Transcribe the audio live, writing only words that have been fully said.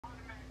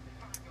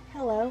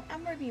Hello,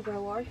 I'm Ruby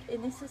Roark,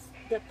 and this is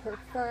the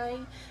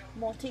Perfray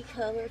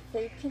multicolored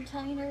food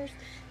containers.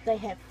 They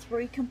have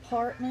 3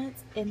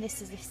 compartments, and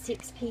this is a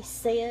 6-piece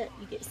set.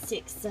 You get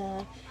 6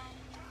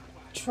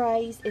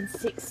 trays and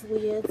 6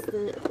 lids.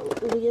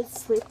 The lids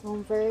slip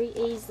on very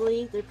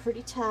easily. They're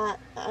pretty tight.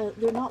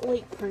 They're not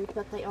leak proof,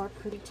 but they are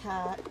pretty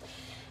tight.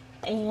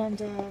 And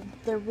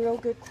they're real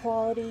good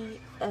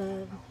quality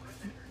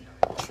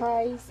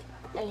trays.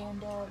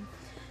 And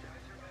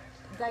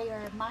they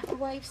are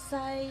microwave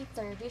safe,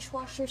 they're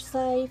dishwasher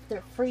safe,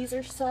 they're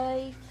freezer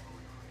safe,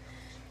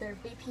 they're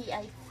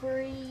BPA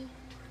free,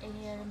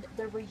 and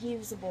they're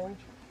reusable.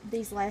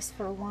 These last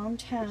for a long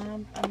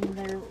time. I mean,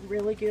 they're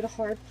really good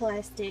hard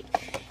plastic.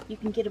 You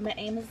can get them at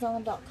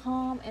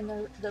Amazon.com, and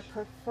they're the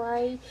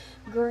Perfray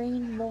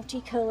green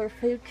multicolor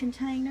food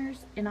containers.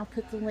 And I'll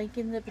put the link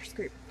in the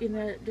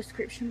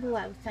description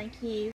below. Thank you.